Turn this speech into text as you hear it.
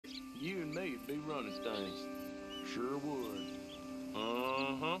be running things. Sure would.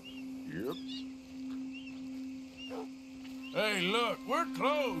 Uh-huh. Yep. Hey, look, we're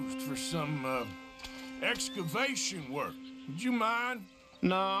closed for some, excavation work. Would you mind?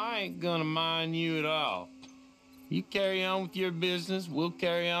 No, I ain't gonna mind you at all. You carry on with your business, we'll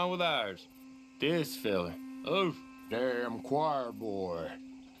carry on with ours. This fella. Oh, Damn choir boy.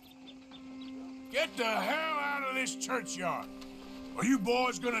 Get the hell out of this churchyard. Are you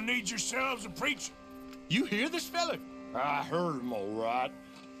boys gonna need yourselves a preacher? you hear this fella? I heard him all right.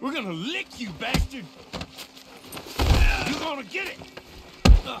 We're gonna lick you, bastard! You're gonna get it!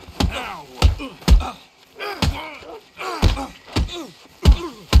 Now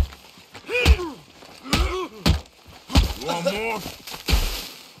one more?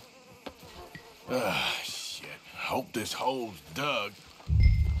 Ah, shit. Hope this hole's dug.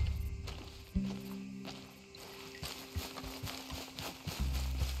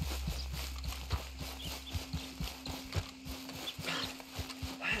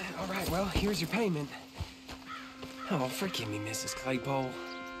 All right, well, here's your payment. Oh, forgive me, Mrs. Claypole.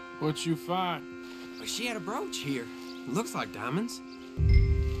 What you find? Well, she had a brooch here. Looks like diamonds.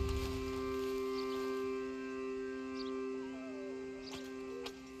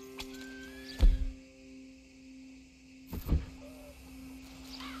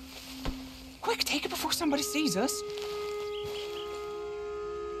 Quick, take it before somebody sees us.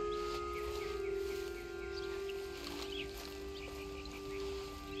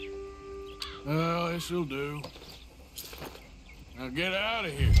 Well, this'll do. Now get out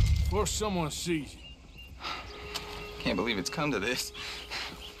of here before someone sees you. Can't believe it's come to this.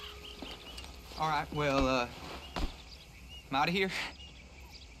 All right, well, I'm out of here.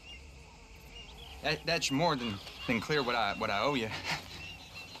 That's more than clear what I owe you.